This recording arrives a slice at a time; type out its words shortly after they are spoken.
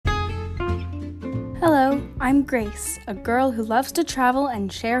Hello, I'm Grace, a girl who loves to travel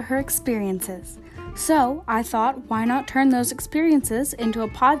and share her experiences. So I thought, why not turn those experiences into a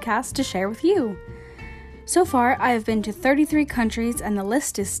podcast to share with you? So far, I have been to 33 countries and the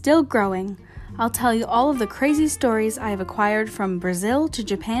list is still growing. I'll tell you all of the crazy stories I have acquired from Brazil to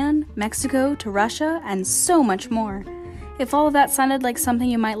Japan, Mexico to Russia, and so much more. If all of that sounded like something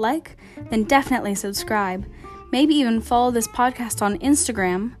you might like, then definitely subscribe. Maybe even follow this podcast on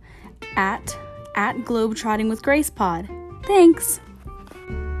Instagram at Globetrotting with Grace Pod. Thanks!